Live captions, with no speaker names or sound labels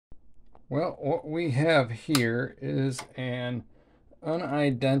Well, what we have here is an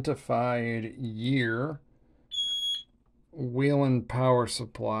unidentified year Whelen power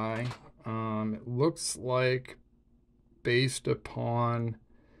supply. It looks like, based upon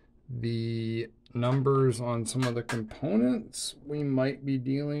the numbers on some of the components, we might be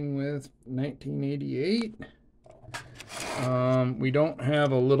dealing with 1988. We don't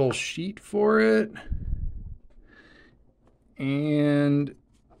have a little sheet for it, and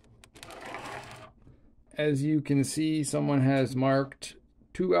as you can see, someone has marked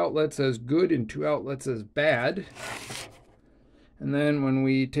 2 outlets as good and 2 outlets as bad. And then when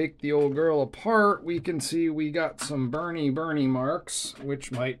we take the old girl apart, we can see we got some burny marks,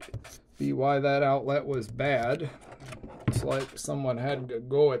 which might be why that outlet was bad. It's like someone had to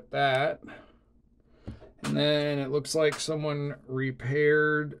go at that. And then it looks like someone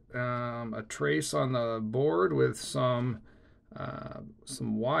repaired a trace on the board with some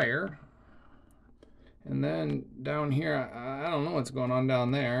wire. And then down here, I don't know what's going on down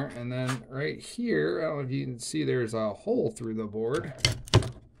there. And then right here, I don't know if you can see, there's a hole through the board.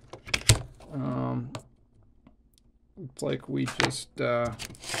 Looks like we just, looks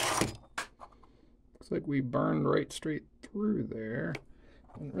like we burned right straight through there.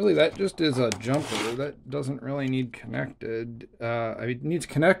 And really, that just is a jumper. That doesn't really need connected. I mean, it needs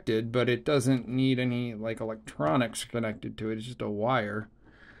connected, but it doesn't need any like electronics connected to it. It's just a wire.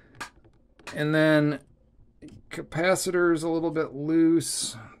 And then capacitor's a little bit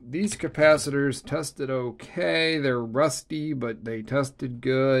loose. These capacitors tested okay. They're rusty, but they tested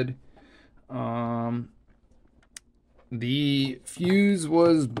good. The fuse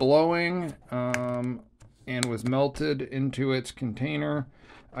was blowing and was melted into its container.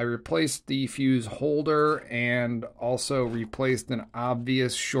 I replaced the fuse holder and also replaced an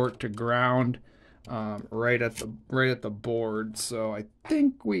obvious short to ground right at the board. So I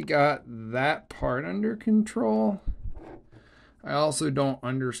think we got that part under control. I also don't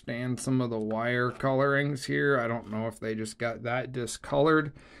understand some of the wire colorings here. I don't know if they just got that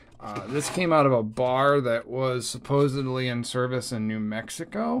discolored. This came out of a bar that was supposedly in service in New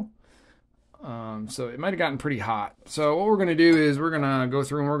Mexico. So it might have gotten pretty hot. So what we're going to do is we're going to go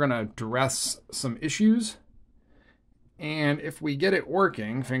through and we're going to address some issues. And if we get it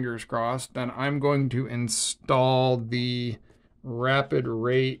working, fingers crossed, then I'm going to install the rapid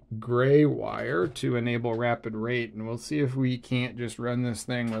rate gray wire to enable rapid rate. And we'll see if we can't just run this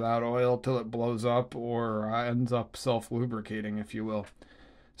thing without oil till it blows up or ends up self-lubricating, if you will.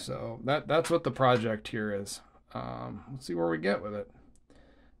 So that's what the project here is. Let's see where we get with it.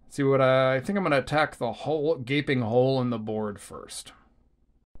 See what I think. I'm going to attack the whole gaping hole in the board first.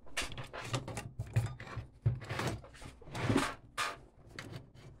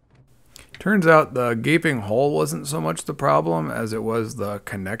 Turns out the gaping hole wasn't so much the problem as it was the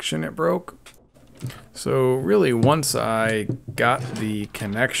connection it broke. So really, once I got the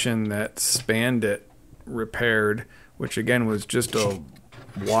connection that spanned it repaired, which again was just a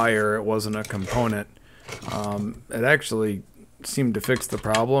wire, it wasn't a component, it actually seemed to fix the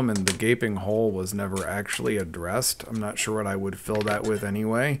problem, and the gaping hole was never actually addressed. I'm not sure what I would fill that with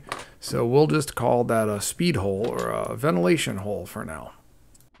anyway, so we'll just call that a speed hole or a ventilation hole for now.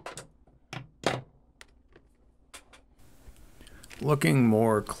 Looking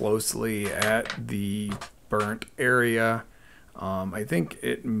more closely at the burnt area, I think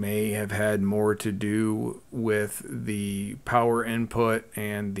it may have had more to do with the power input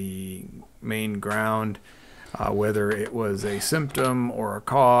and the main ground. Whether it was a symptom or a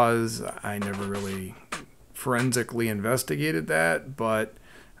cause, I never really forensically investigated that, but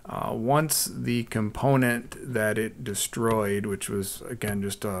once the component that it destroyed, which was again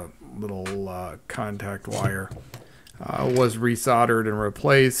just a little contact wire, was resoldered and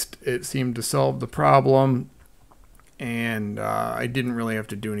replaced, it seemed to solve the problem, and I didn't really have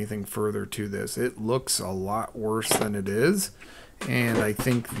to do anything further to this. It looks a lot worse than it is, and I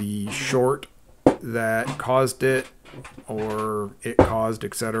think the short that caused it, or it caused,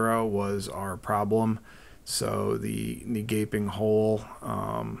 etc., was our problem. So the gaping hole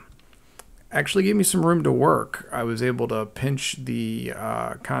actually gave me some room to work. I was able to pinch the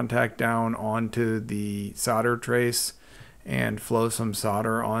contact down onto the solder trace and flow some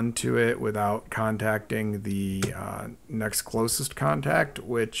solder onto it without contacting the next closest contact,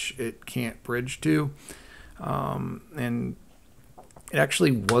 which it can't bridge to. And it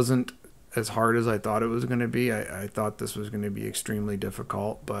actually wasn't as hard as I thought it was going to be. I thought this was going to be extremely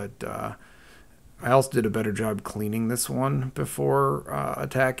difficult, but I also did a better job cleaning this one before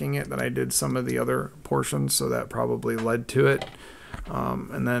attacking it than I did some of the other portions, so that probably led to it.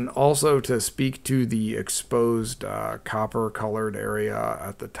 And then also to speak to the exposed copper colored area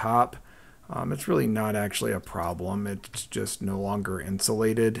at the top, It's really not actually a problem. It's just no longer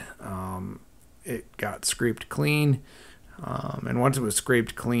insulated. It got scraped clean. And once it was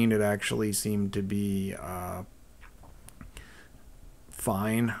scraped clean, it actually seemed to be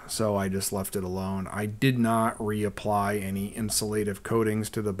fine, so I just left it alone. I did not reapply any insulative coatings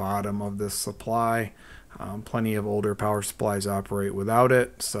to the bottom of this supply. Plenty of older power supplies operate without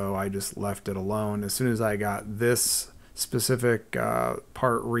it, so I just left it alone. As soon as I got this specific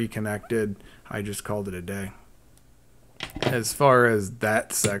part reconnected, I just called it a day. As far as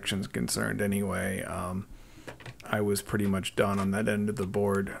that section's concerned anyway, I was pretty much done on that end of the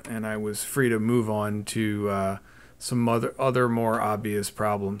board, and I was free to move on to some other more obvious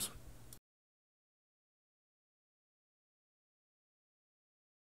problems.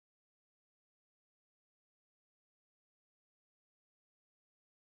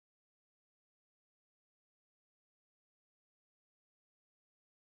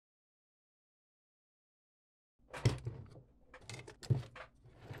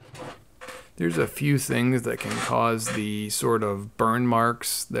 There's a few things that can cause the sort of burn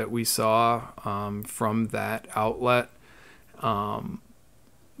marks that we saw from that outlet.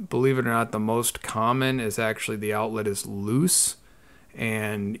 Believe it or not, the most common is actually the outlet is loose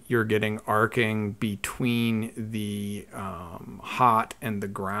and you're getting arcing between the hot and the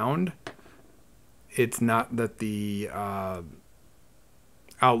ground. It's not that the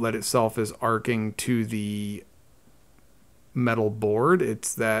outlet itself is arcing to the metal board,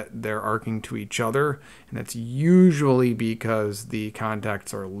 it's that they're arcing to each other, and that's usually because the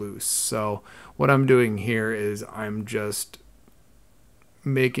contacts are loose. So what I'm doing here is I'm just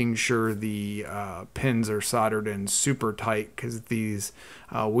making sure the pins are soldered in super tight, because these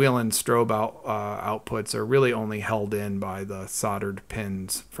Whelen Strobe outputs are really only held in by the soldered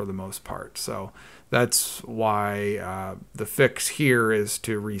pins for the most part. So that's why the fix here is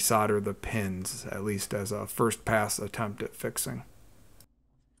to resolder the pins, at least as a first pass attempt at fixing.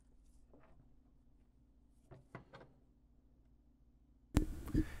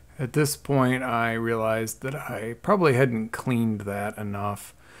 At this point, I realized that I probably hadn't cleaned that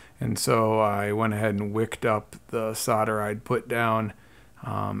enough, and so I went ahead and wicked up the solder I'd put down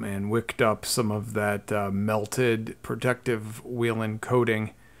and wicked up some of that melted protective Whelen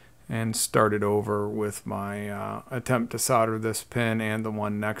coating and started over with my attempt to solder this pin and the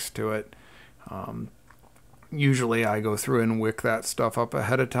one next to it. Usually I go through and wick that stuff up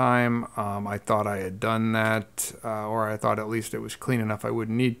ahead of time. I thought I had done that, or I thought at least it was clean enough I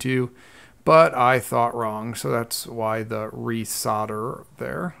wouldn't need to, but I thought wrong, so that's why the resolder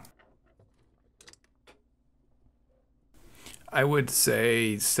there. I would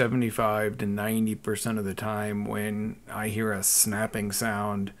say 75 to 90% of the time when I hear a snapping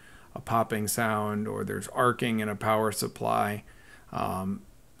sound, a popping sound, or there's arcing in a power supply,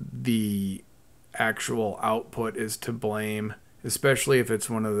 the actual output is to blame, especially if it's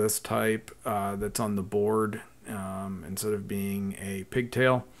one of this type that's on the board instead of being a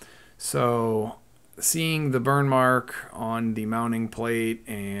pigtail. So seeing the burn mark on the mounting plate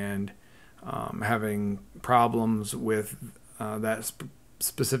and having problems with that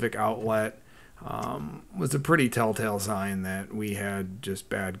specific outlet was a pretty telltale sign that we had just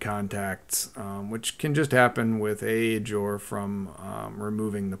bad contacts, which can just happen with age or from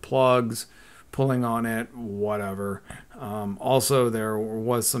removing the plugs, pulling on it, whatever. Also, there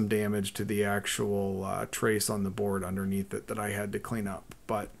was some damage to the actual trace on the board underneath it that I had to clean up,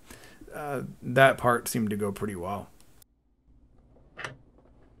 but that part seemed to go pretty well.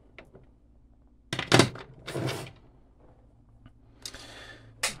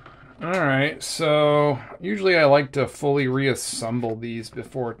 Alright, so usually I like to fully reassemble these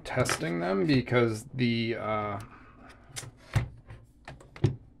before testing them because the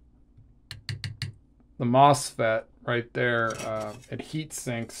MOSFET right there, it heat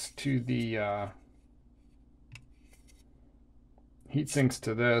sinks to the heat sinks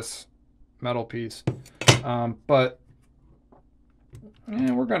to this metal piece, but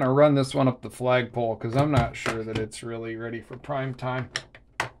we're gonna run this one up the flagpole because I'm not sure that it's really ready for prime time.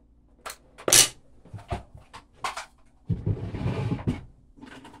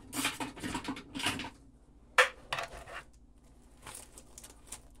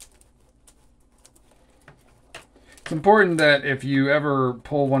 It's important that if you ever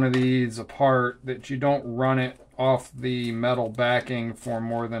pull one of these apart that you don't run it off the metal backing for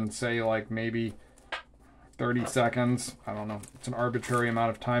more than, say, like maybe 30 seconds. I don't know. It's an arbitrary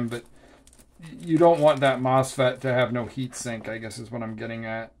amount of time, but you don't want that MOSFET to have no heat sink, I guess is what I'm getting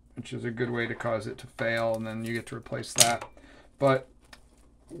at, which is a good way to cause it to fail, and then you get to replace that. But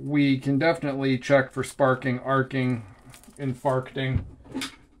we can definitely check for sparking, arcing, infarcting,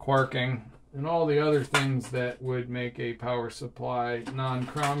 quarking, and all the other things that would make a power supply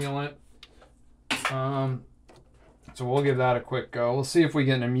non-cromulent. So we'll give that a quick go. We'll see if we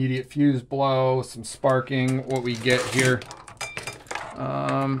get an immediate fuse blow, some sparking, what we get here.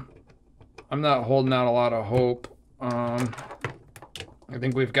 I'm not holding out a lot of hope. I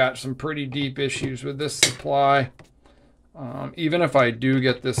think we've got some pretty deep issues with this supply. Even if I do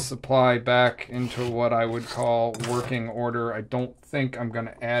get this supply back into what I would call working order, I don't think I'm going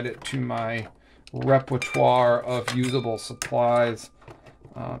to add it to my repertoire of usable supplies.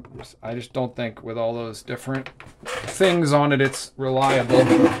 I just don't think with all those different things on it, it's reliable.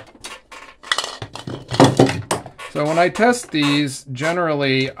 So when I test these,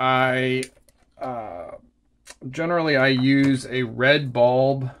 generally I use a red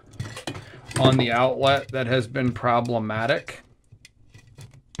bulb on the outlet that has been problematic.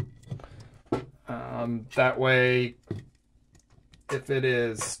 That way, if it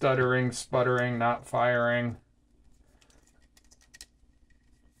is stuttering, sputtering, not firing,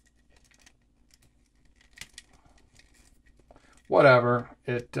 whatever,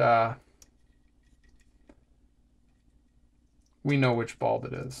 we know which bulb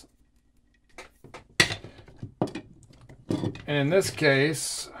it is. And in this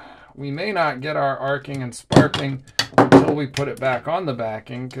case, we may not get our arcing and sparking until we put it back on the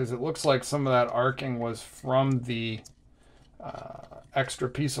backing, because it looks like some of that arcing was from the extra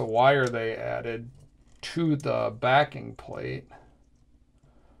piece of wire they added to the backing plate,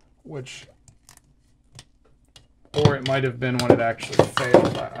 or it might have been when it actually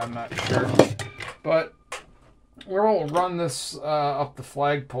failed. I'm not sure. But we'll run this up the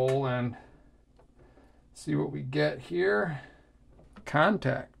flagpole and see what we get here.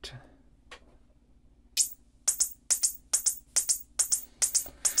 Contact.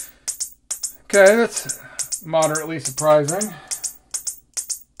 Okay, that's moderately surprising.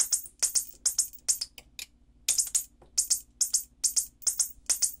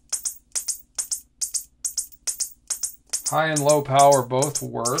 High and low power both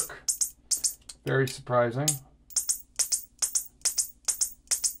work. Very surprising.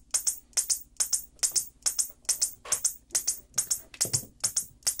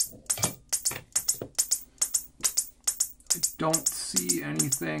 I don't see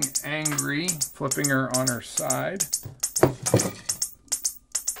anything angry. Flipping her on her side.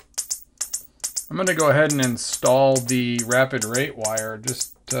 I'm going to go ahead and install the rapid rate wire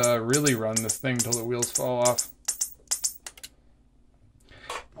just to really run this thing till the wheels fall off.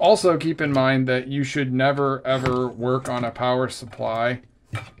 Also keep in mind that you should never ever work on a power supply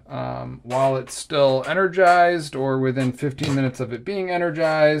while it's still energized or within 15 minutes of it being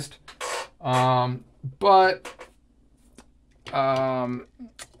energized. But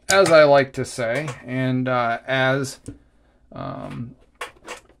as I like to say, and as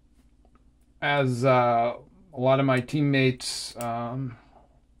a lot of my teammates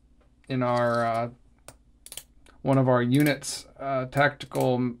in our one of our units,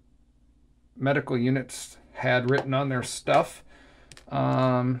 tactical medical units, had written on their stuff,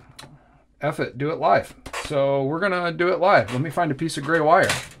 F it, do it live. So we're gonna do it live. Let me find a piece of gray wire.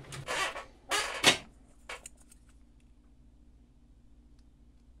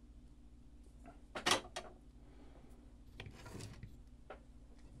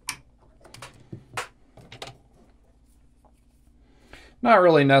 Not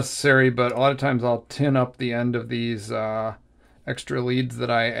really necessary, but a lot of times I'll tin up the end of these extra leads that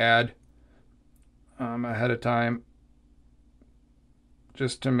I add ahead of time,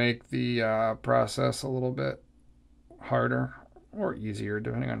 just to make the process a little bit harder or easier,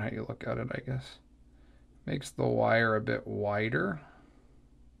 depending on how you look at it, I guess. Makes the wire a bit wider,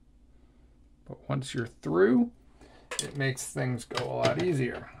 but once you're through, it makes things go a lot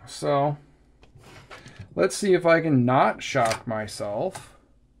easier. So let's see if I can not shock myself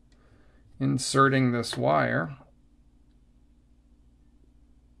inserting this wire.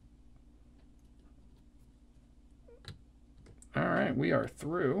 All right, we are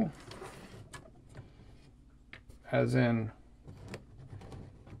through. As in,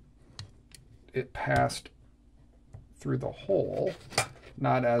 it passed through the hole,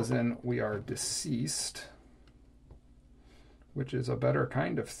 not as in we are deceased, which is a better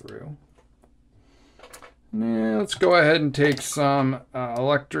kind of through. Now, let's go ahead and take some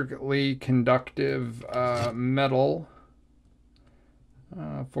electrically conductive metal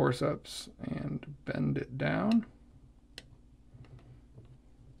forceps and bend it down.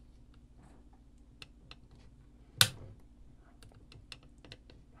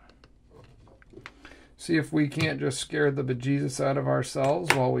 See if we can't just scare the bejesus out of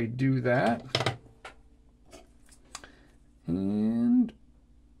ourselves while we do that. And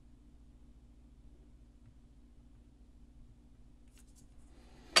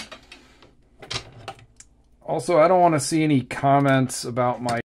Also, I don't want to see any comments about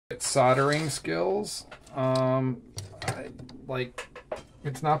my soldering skills. Like,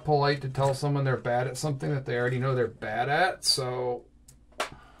 it's not polite to tell someone they're bad at something that they already know they're bad at. So,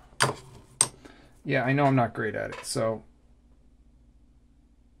 yeah, I know I'm not great at it. So,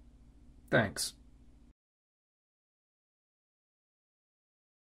 thanks.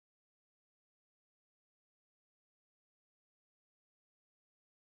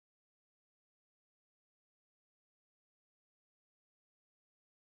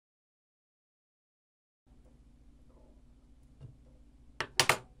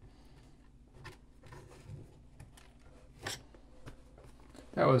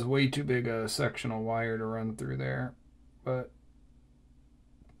 That was way too big a sectional wire to run through there. But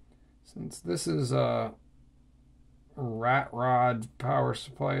since this is a rat rod power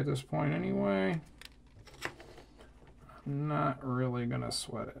supply at this point anyway, I'm not really going to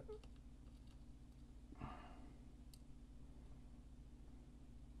sweat it.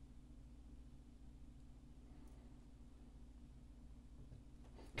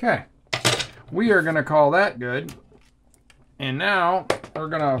 Okay, we are going to call that good. And now we're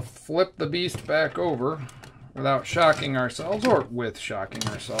going to flip the beast back over without shocking ourselves, or with shocking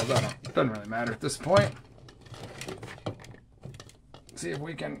ourselves. It doesn't really matter at this point. See if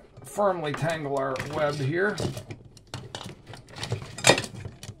we can firmly tangle our web here.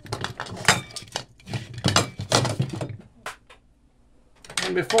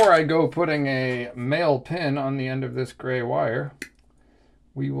 And before I go putting a male pin on the end of this gray wire,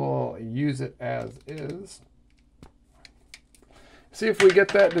 we will use it as is. See if we get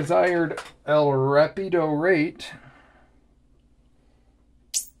that desired El Rapido rate.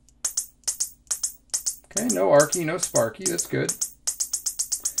 Okay, no arky, no sparky, that's good.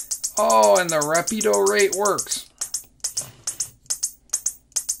 Oh, and the Rapido rate works.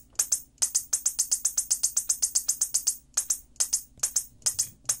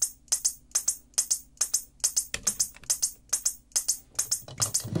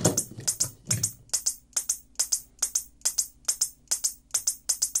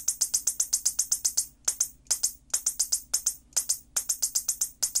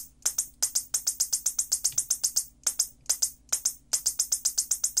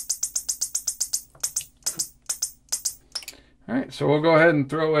 All right, so we'll go ahead and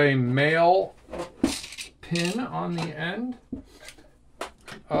throw a male pin on the end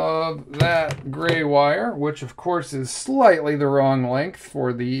of that gray wire, which of course is slightly the wrong length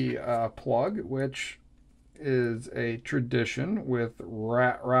for the plug, which is a tradition with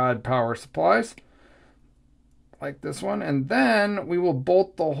rat rod power supplies like this one. And then we will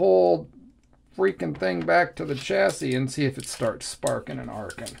bolt the whole freaking thing back to the chassis and see if it starts sparking and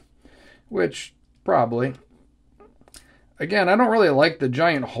arcing, which probably. Again, I don't really like the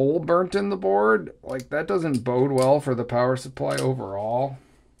giant hole burnt in the board. Like, that doesn't bode well for the power supply overall.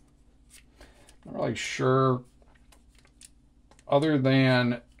 I'm not really sure, other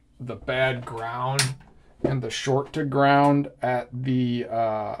than the bad ground and the short to ground at the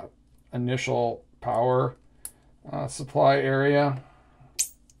initial power supply area.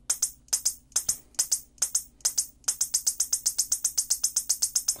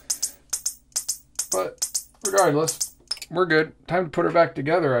 But regardless, we're good. Time to put her back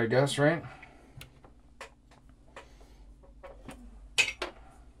together, I guess, right?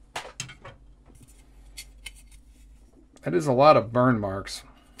 That is a lot of burn marks.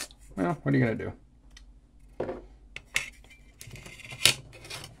 Well, what are you going to do? I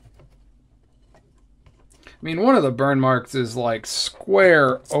mean, one of the burn marks is like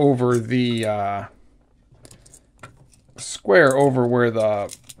square over the where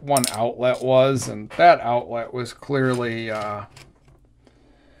the one outlet was, and that outlet was clearly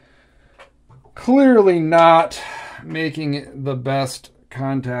not making the best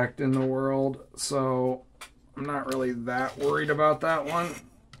contact in the world, so I'm not really that worried about that one.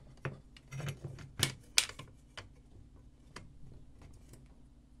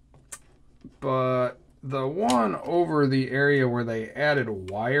 But the one over the area where they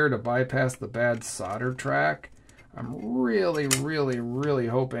added wire to bypass the bad solder track, I'm really, really, really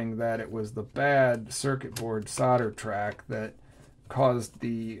hoping that it was the bad circuit board solder track that caused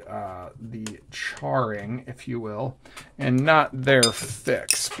the charring, if you will, and not their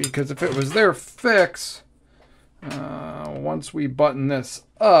fix. Because if it was their fix, once we button this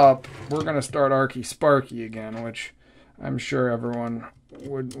up, we're going to start Arky Sparky again, which I'm sure everyone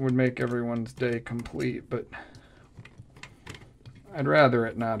would make everyone's day complete, but I'd rather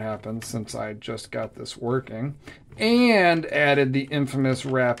it not happen since I just got this working and added the infamous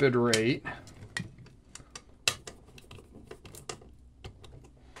rapid rate.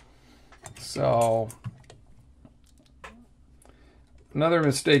 So Another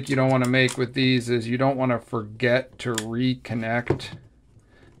mistake you don't want to make with these is you don't want to forget to reconnect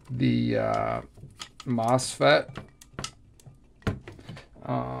the MOSFET.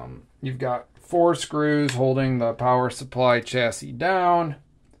 You've got 4 screws holding the power supply chassis down,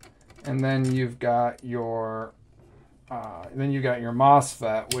 and then you've got your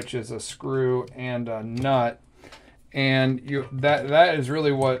MOSFET, which is a screw and a nut, and that is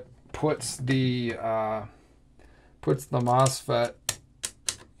really what puts the MOSFET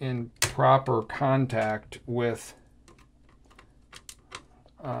in proper contact with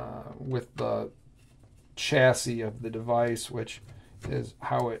the chassis of the device, which is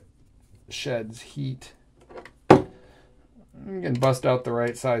how it sheds heat. We can bust out the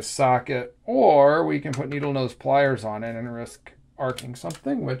right size socket, or we can put needle nose pliers on it and risk arcing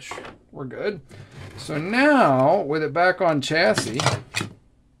something, which we're good. So now, with it back on chassis,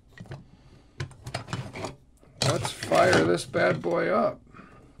 let's fire this bad boy up.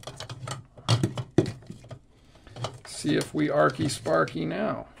 See if we arky sparky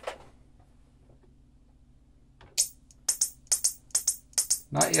now.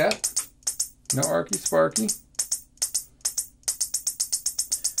 Not yet. No arky sparky.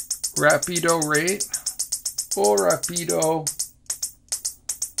 Rapido rate. Full rapido.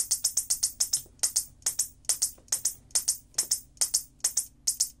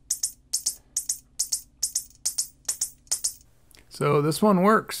 So this one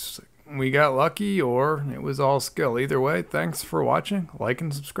works. We got lucky, or it was all skill. Either way, thanks for watching. Like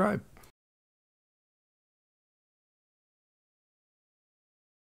and subscribe.